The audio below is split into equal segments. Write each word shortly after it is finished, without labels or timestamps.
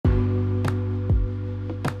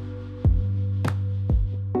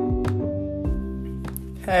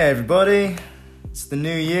Hey everybody, it's the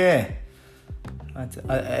new year.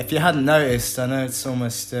 If you hadn't noticed, I know it's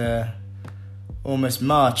almost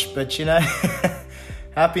March, but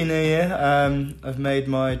Happy New Year. I've made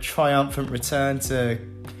my triumphant return to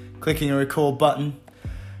clicking a record button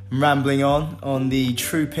and rambling on the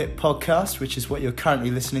True Pit podcast, which is what you're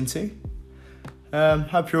currently listening to.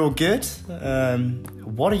 Hope you're all good.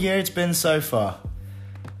 What a year it's been so far.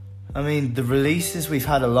 I mean, the releases we've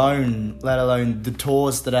had alone, let alone the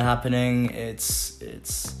tours that are happening,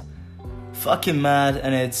 it's fucking mad,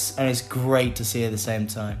 and it's great to see at the same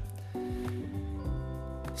time.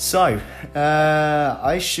 So,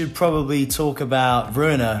 I should probably talk about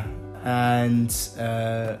RUINA and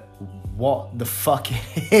what the fuck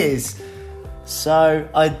it is. So,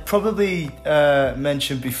 I'd probably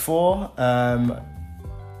mentioned before,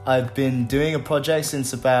 I've been doing a project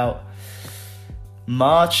since about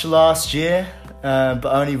March last year, but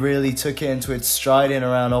only really took it into its stride in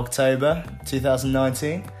around October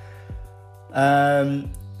 2019.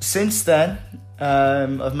 Since then,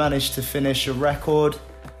 I've managed to finish a record.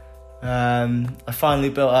 I finally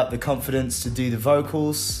built up the confidence to do the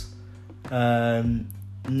vocals. Now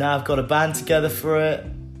I've got a band together for it.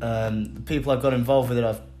 The people I've got involved with it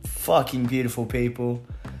are fucking beautiful people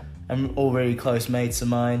and all really close mates of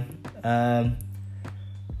mine.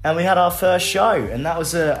 And we had our first show, and that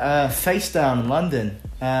was a Face Down in London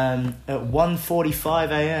at 1:45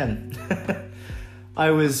 a.m. I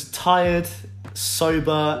was tired,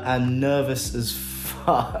 sober, and nervous as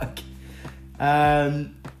fuck. I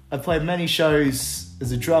played many shows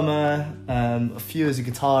as a drummer, a few as a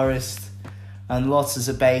guitarist, and lots as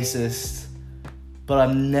a bassist. But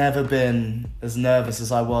I've never been as nervous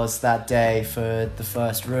as I was that day for the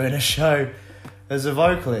first RUINA show as a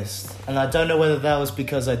vocalist. And I don't know whether that was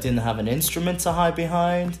because I didn't have an instrument to hide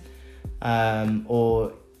behind,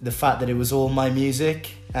 or the fact that it was all my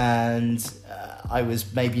music, and I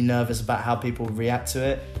was maybe nervous about how people would react to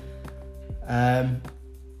it.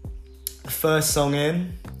 First song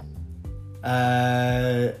in,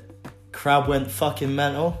 crowd went fucking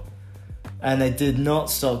mental, and they did not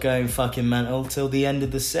stop going fucking mental till the end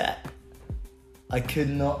of the set. I could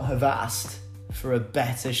not have asked for a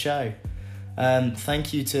better show.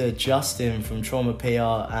 Thank you to Justin from Trauma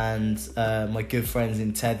PR and my good friends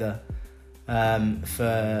in Tether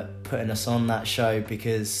for putting us on that show,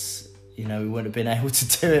 because we wouldn't have been able to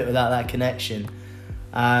do it without that connection.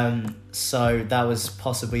 So that was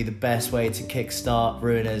possibly the best way to kickstart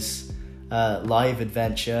RUINA's live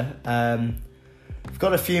adventure. We've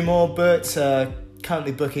got a few more booked,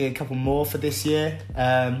 currently booking a couple more for this year.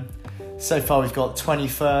 So far we've got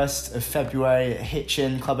 21st of February at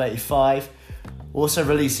Hitchin, Club 85. Also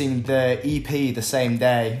releasing the EP the same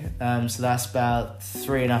day, so that's about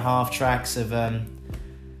 3.5 tracks of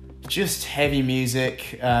just heavy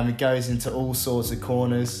music. It goes into all sorts of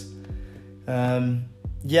corners. So I'm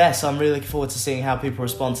really looking forward to seeing how people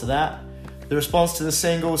respond to that. The response to the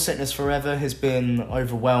single, Sickness Forever, has been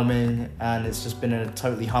overwhelming, and it's just been a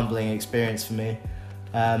totally humbling experience for me.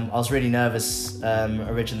 I was really nervous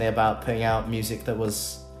originally about putting out music that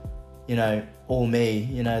was, all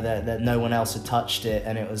me, that no one else had touched it,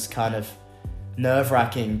 and it was kind of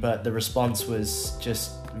nerve-wracking, but the response was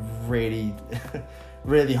just really,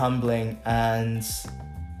 really humbling, and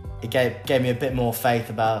it gave me a bit more faith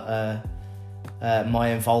about my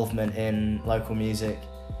involvement in local music.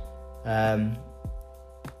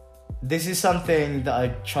 This is something that I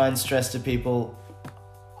try and stress to people.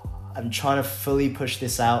 I'm trying to fully push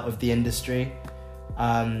this out of the industry.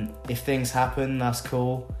 If things happen, that's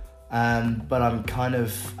cool. But I'm kind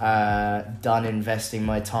of done investing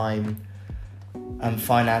my time and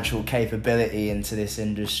financial capability into this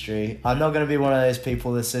industry. I'm not going to be one of those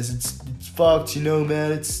people that says it's fucked,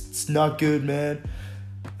 man, it's not good, man.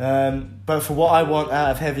 But for what I want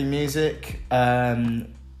out of heavy music, no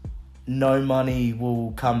money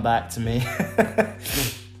will come back to me.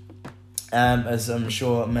 As I'm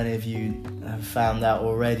sure many of you have found out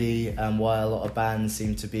already, why a lot of bands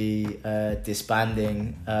seem to be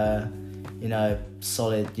disbanding,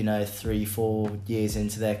 solid, 3-4 years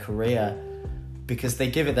into their career, because they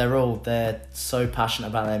give it their all. They're so passionate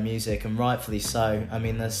about their music, and rightfully so. I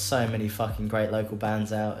mean, there's so many fucking great local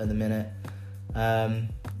bands out at the minute, and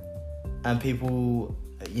people,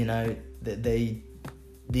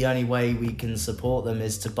 the only way we can support them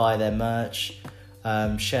is to buy their merch,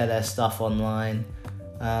 share their stuff online,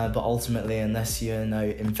 but ultimately, unless you're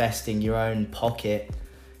investing your own pocket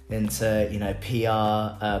into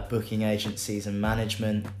PR, booking agencies and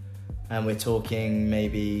management, and we're talking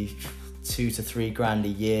maybe $2,000 to $3,000 a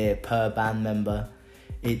year per band member,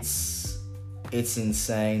 it's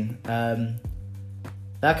insane.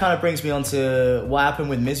 that kind of brings me on to what happened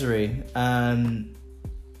with Misery.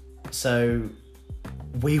 So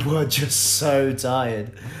we were just so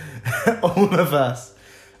tired, all of us.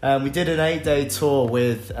 We did an 8-day tour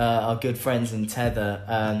with our good friends in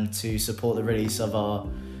Tether to support the release of our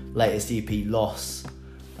latest EP, Loss.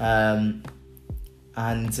 And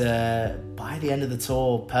by the end of the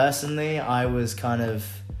tour, personally, I was kind of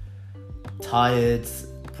tired,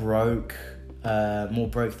 broke, more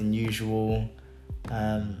broke than usual.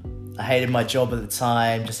 I hated my job at the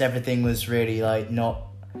time. Just everything was really like not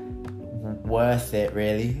worth it,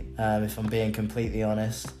 really, if I'm being completely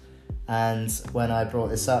honest. And when I brought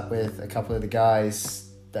this up with a couple of the guys,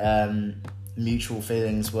 mutual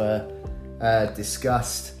feelings were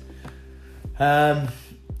discussed.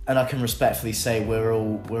 And I can respectfully say we're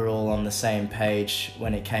all on the same page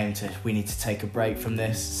when it came to we need to take a break from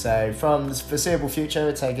this. So from the foreseeable future,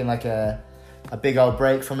 we're taking like a big old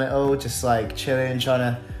break from it all, just like chilling,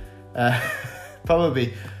 trying to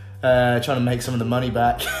probably trying to make some of the money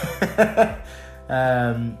back.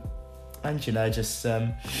 And just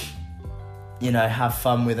have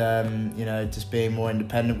fun with just being more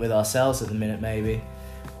independent with ourselves at the minute, maybe.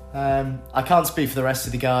 I can't speak for the rest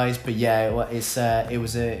of the guys, but yeah, it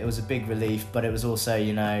was a big relief, but it was also,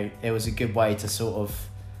 it was a good way to sort of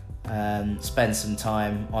spend some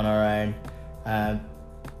time on our own.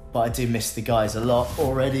 But I do miss the guys a lot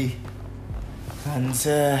already, and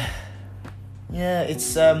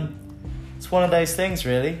it's one of those things,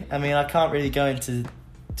 really. I mean, I can't really go into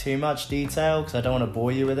too much detail because I don't want to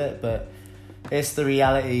bore you with it, but it's the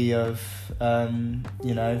reality of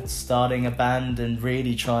starting a band and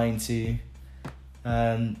really trying to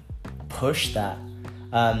push that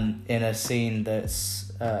in a scene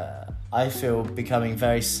that's I feel becoming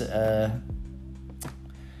very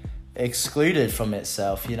excluded from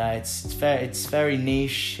itself. It's very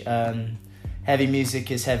niche. Heavy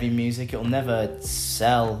music is heavy music. It'll never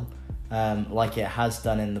sell like it has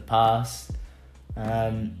done in the past.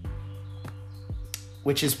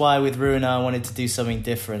 Which is why with RUINA I wanted to do something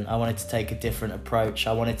different. I wanted to take a different approach.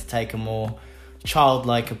 I wanted to take a more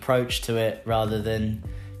childlike approach to it rather than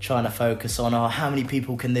trying to focus on, how many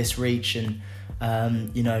people can this reach, and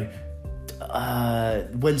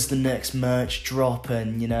when's the next merch drop,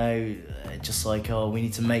 and just like, we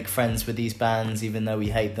need to make friends with these bands even though we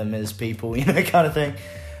hate them as people, kind of thing.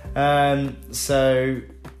 So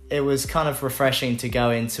it was kind of refreshing to go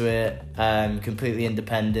into it completely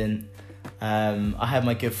independent. I had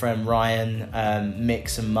my good friend Ryan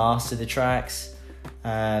mix and master the tracks,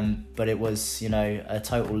 but it was a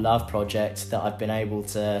total love project that I've been able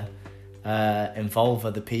to involve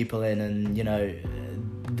other people in, and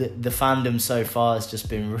the fandom so far has just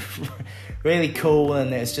been really cool,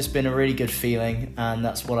 and it's just been a really good feeling, and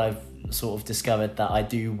that's what I've sort of discovered that I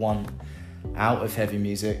do want out of heavy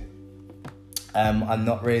music. I'm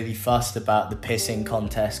not really fussed about the pissing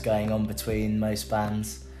contest going on between most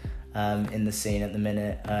bands in the scene at the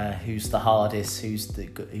minute. Who's the hardest? Who's the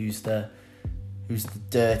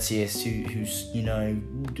dirtiest? Who's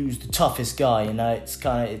the toughest guy? It's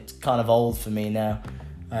kind of old for me now.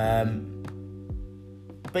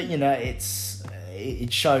 But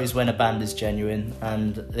it shows when a band is genuine,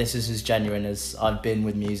 and this is as genuine as I've been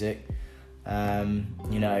with music. I've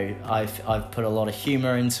put a lot of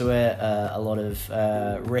humour into it, a lot of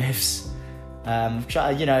riffs.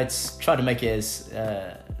 Try to make it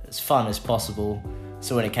as fun as possible,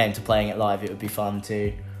 so when it came to playing it live, it would be fun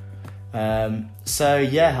too. So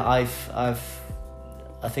yeah, I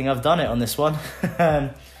think I've done it on this one.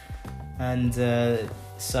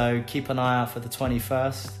 So keep an eye out for the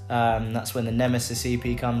 21st. That's when the Nemesis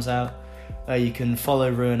EP comes out. You can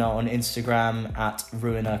follow RUINA on Instagram at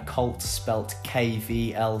RUINA Cult, spelt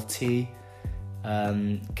KVLT,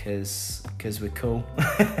 because we're cool.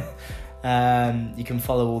 You can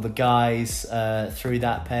follow all the guys through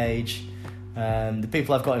that page. The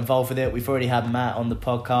people I've got involved with it, we've already had Matt on the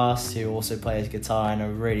podcast, who also plays guitar in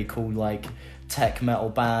a really cool tech metal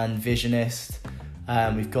band, Visionist.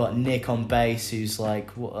 We've got Nick on bass, who's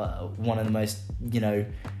one of the most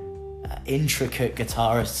intricate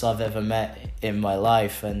guitarists I've ever met in my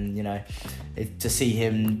life, and to see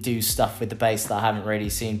him do stuff with the bass that I haven't really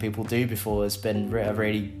seen people do before has been a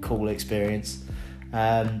really cool experience.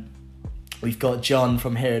 We've got John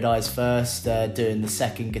from Here It Dies First doing the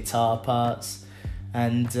second guitar parts,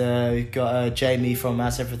 and we've got Jamie from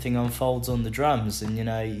As Everything Unfolds on the drums, and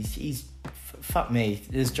he's fuck me,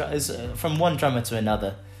 there's from one drummer to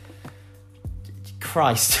another,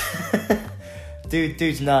 Christ.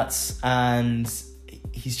 Dude's nuts, and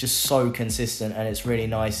he's just so consistent, and it's really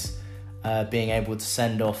nice being able to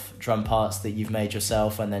send off drum parts that you've made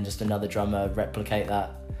yourself, and then just another drummer replicate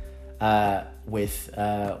that with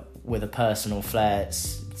a personal flair.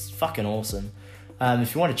 It's fucking awesome.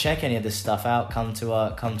 If you want to check any of this stuff out, come to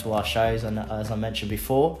our shows. And as I mentioned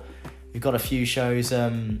before, we've got a few shows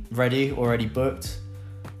already booked.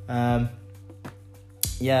 And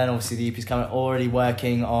obviously the EP's coming. Already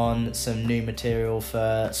working on some new material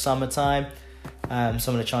for summertime. So I'm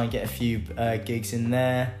gonna try and get a few gigs in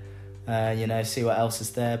there. See what else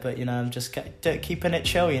is there. But I'm just keeping it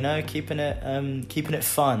chill. Keeping it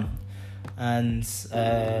fun. And it's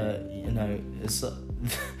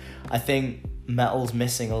I think metal's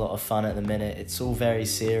missing a lot of fun at the minute. It's all very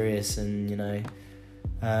serious and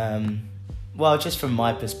just from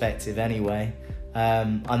my perspective anyway.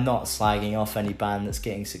 I'm not slagging off any band that's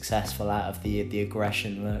getting successful out of the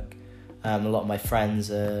aggression look. A lot of my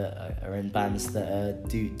friends are in bands that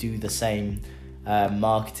do the same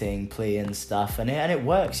marketing plea and stuff, and it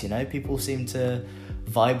works. People seem to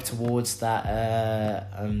vibe towards that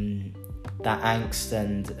angst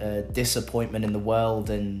and disappointment in the world,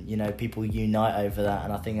 and people unite over that,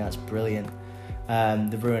 and I think that's brilliant.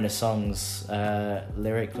 The RUINA songs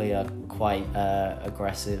lyrically are quite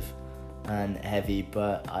aggressive and heavy,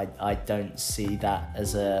 but I don't see that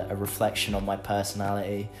as a reflection on my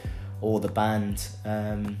personality or the band.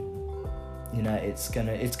 It's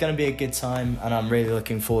gonna be a good time, and I'm really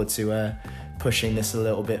looking forward to pushing this a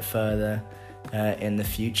little bit further in the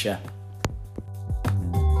future.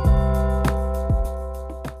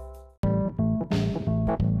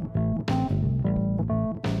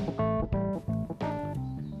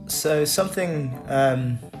 So something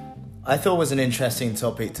I thought was an interesting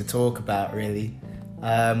topic to talk about really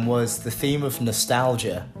was the theme of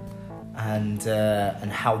nostalgia and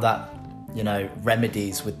how that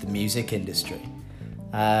remedies with the music industry,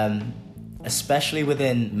 especially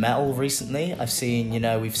within metal recently. We've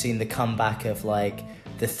seen the comeback of like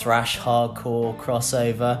the thrash hardcore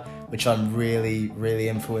crossover, which I'm really, really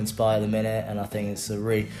influenced by at the minute, and I think it's a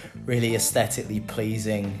really aesthetically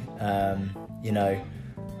pleasing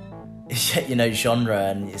genre,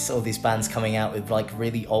 and it's all these bands coming out with like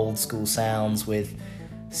really old school sounds with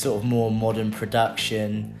sort of more modern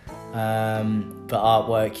production, but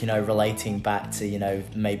artwork relating back to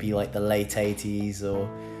maybe like the late 80s, or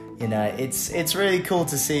it's really cool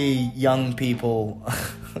to see young people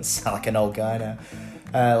sound like an old guy now,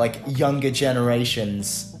 like younger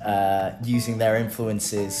generations using their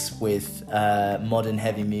influences with modern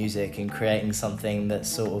heavy music and creating something that's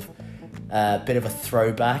sort of a bit of a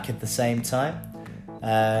throwback at the same time.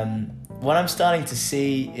 What I'm starting to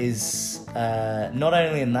see is not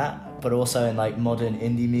only in that, but also in like modern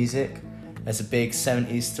indie music. There's a big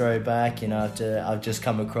 70s throwback. I've just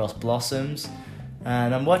come across Blossoms,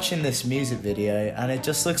 and I'm watching this music video, and it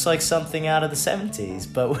just looks like something out of the 70s,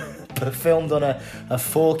 but filmed on a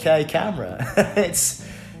 4K camera.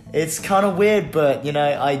 It's kind of weird, but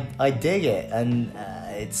I dig it, and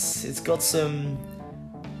it's got some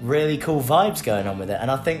really cool vibes going on with it, and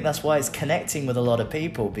I think that's why it's connecting with a lot of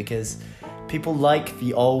people, because people like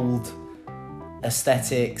the old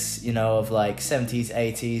aesthetics of like 70s,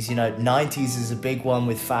 80s, 90s is a big one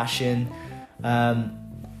with fashion, and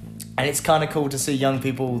it's kind of cool to see young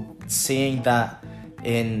people seeing that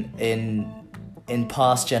in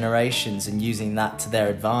past generations and using that to their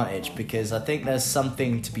advantage, because I think there's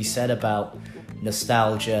something to be said about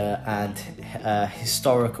nostalgia and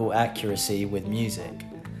historical accuracy with music.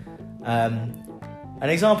 An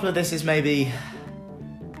example of this is maybe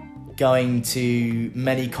going to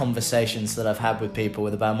many conversations that I've had with people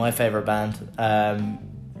about my favourite band.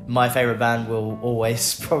 My favourite band will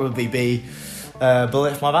always probably be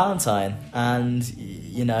Bullet for My Valentine, and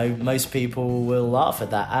most people will laugh at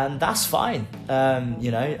that, and that's fine. I'm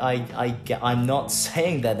not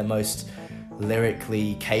saying they're the most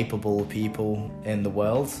lyrically capable people in the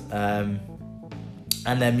world, and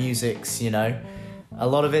their music's a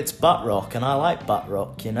lot of it's butt rock, and I like butt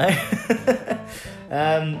rock,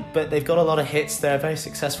 but they've got a lot of hits. They're a very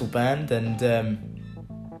successful band, and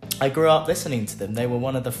I grew up listening to them. They were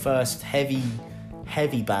one of the first heavy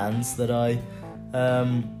bands that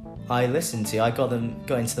I listened to. I got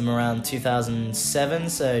into them around 2007,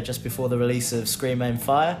 so just before the release of Scream Aim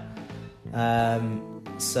Fire.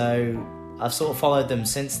 So I've sort of followed them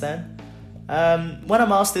since then. When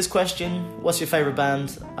I'm asked this question, what's your favourite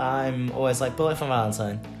band? I'm always like, Bullet for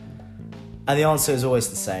Valentine. And the answer is always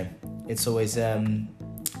the same. It's always, I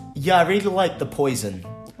really like The Poison.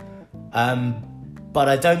 But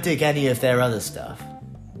I don't dig any of their other stuff.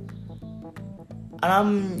 And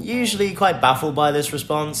I'm usually quite baffled by this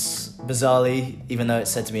response, bizarrely, even though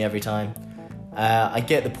it's said to me every time. I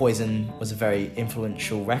get The Poison was a very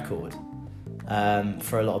influential record.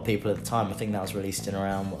 for a lot of people at the time. I think that was released in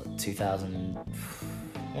around 2000, I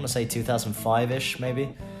want to say 2005ish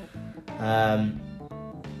maybe.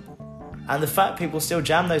 And the fact people still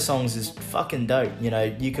jam those songs is fucking dope. You know,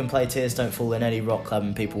 you can play Tears Don't Fall in any rock club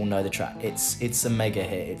and people will know the track. It's a mega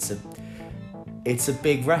hit. It's a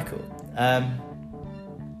big record.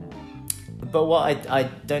 But what I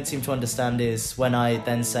don't seem to understand is when I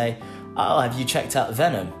then say, oh, have you checked out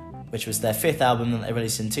Venom, which was their 5th album that they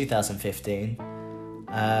released in 2015?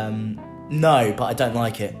 No, but I don't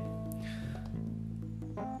like it.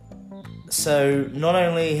 So not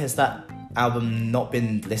only has that album not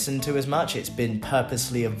been listened to as much, it's been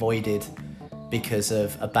purposely avoided because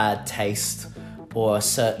of a bad taste or a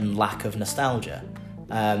certain lack of nostalgia.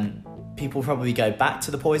 People probably go back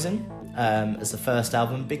to The Poison as the first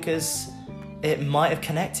album because it might have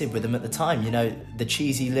connected with them at the time. You know, the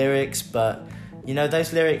cheesy lyrics, but you know,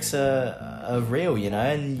 those lyrics are real, you know,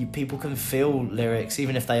 and people can feel lyrics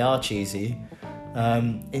even if they are cheesy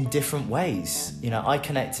in different ways. You know, I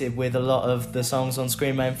connected with a lot of the songs on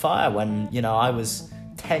Scream Rain Fire when, you know, I was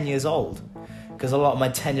 10 years old, because a lot of my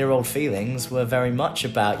 10-year-old feelings were very much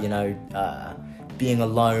about, you know, being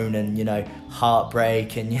alone and, you know,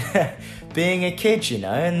 heartbreak and, you know, being a kid, you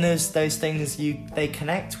know, and there's those things they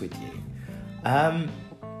connect with you.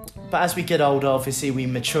 But as we get older, obviously we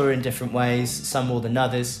mature in different ways, some more than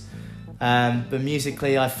others. But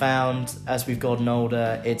musically, I found as we've gotten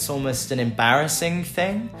older, it's almost an embarrassing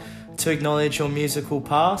thing to acknowledge your musical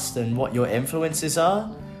past and what your influences are,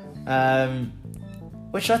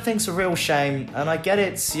 which I think's a real shame. And I get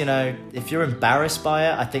it's, you know, if you're embarrassed by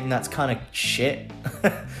it, I think that's kind of shit.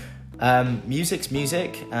 Music's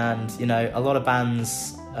music, and, you know, a lot of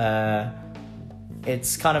bands,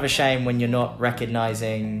 it's kind of a shame when you're not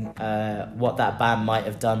recognising what that band might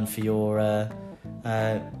have done for your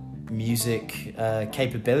music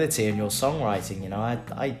capability and your songwriting. You know,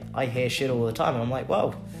 I hear shit all the time and I'm like,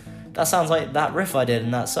 whoa, that sounds like that riff I did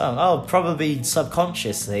in that song. Oh, probably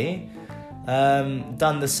subconsciously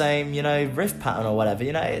done the same, you know, riff pattern or whatever.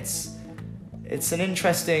 You know, it's an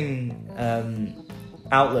interesting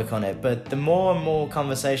outlook on it. But the more and more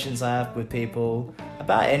conversations I have with people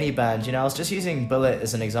about any band, you know, I was just using Bullet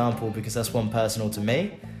as an example because that's one personal to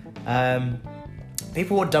me.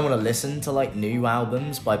 People don't want to listen to like new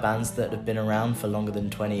albums by bands that have been around for longer than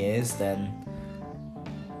 20 years, then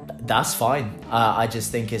that's fine. I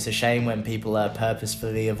just think it's a shame when people are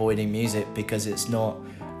purposefully avoiding music because it's not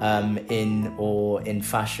in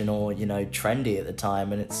fashion or, you know, trendy at the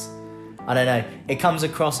time, and it's, I don't know, it comes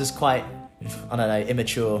across as quite, I don't know,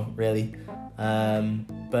 immature really.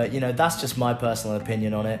 But, you know, that's just my personal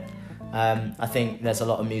opinion on it. I think there's a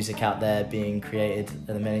lot of music out there being created at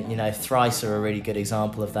the minute. You know, Thrice are a really good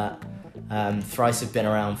example of that. Thrice have been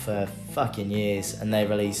around for fucking years, and they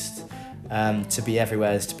released To Be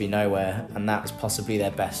Everywhere is To Be Nowhere, and that was possibly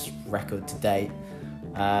their best record to date.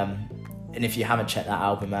 And if you haven't checked that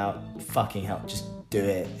album out, fucking hell, just do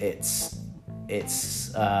it. It's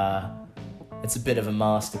a bit of a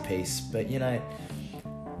masterpiece. But you know,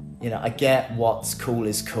 I get what's cool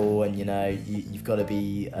is cool, and you know, you've got to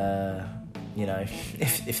be, you know,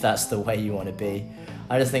 if that's the way you want to be.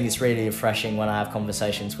 I just think it's really refreshing when I have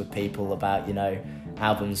conversations with people about, you know,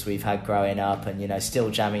 albums we've had growing up, and you know,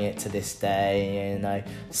 still jamming it to this day, you know,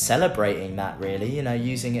 celebrating that really, you know,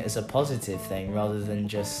 using it as a positive thing rather than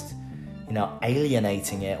just, you know,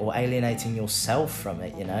 alienating it or alienating yourself from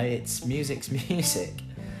it. You know, it's music's music.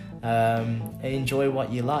 Enjoy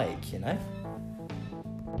what you like, you know.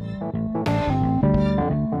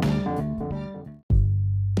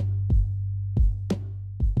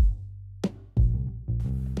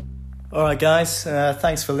 Alright guys,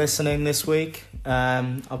 thanks for listening this week.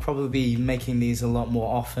 I'll probably be making these a lot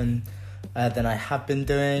more often than I have been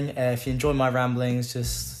doing. If you enjoy my ramblings,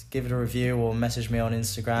 just give it a review or message me on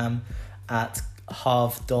Instagram at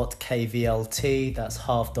half.kvlt, that's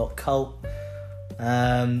half.cult.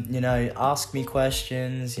 You know, ask me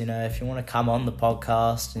questions. You know, if you want to come on the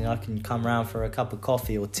podcast, you know, I can come around for a cup of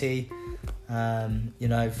coffee or tea. You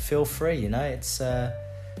know, feel free. You know, it's a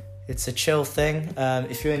chill thing.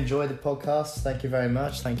 If you enjoy the podcast, thank you very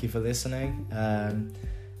much. Thank you for listening.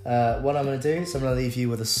 What I'm going to do is I'm going to leave you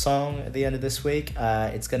with a song at the end of this week.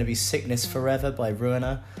 It's going to be Sickness Forever by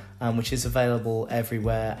RUINA, which is available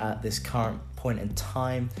everywhere at this current point in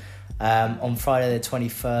time. On Friday the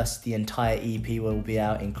 21st, the entire EP will be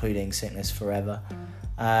out, including Sickness Forever.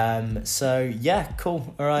 So yeah,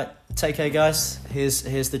 cool. All right, take care guys.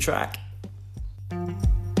 Here's the track.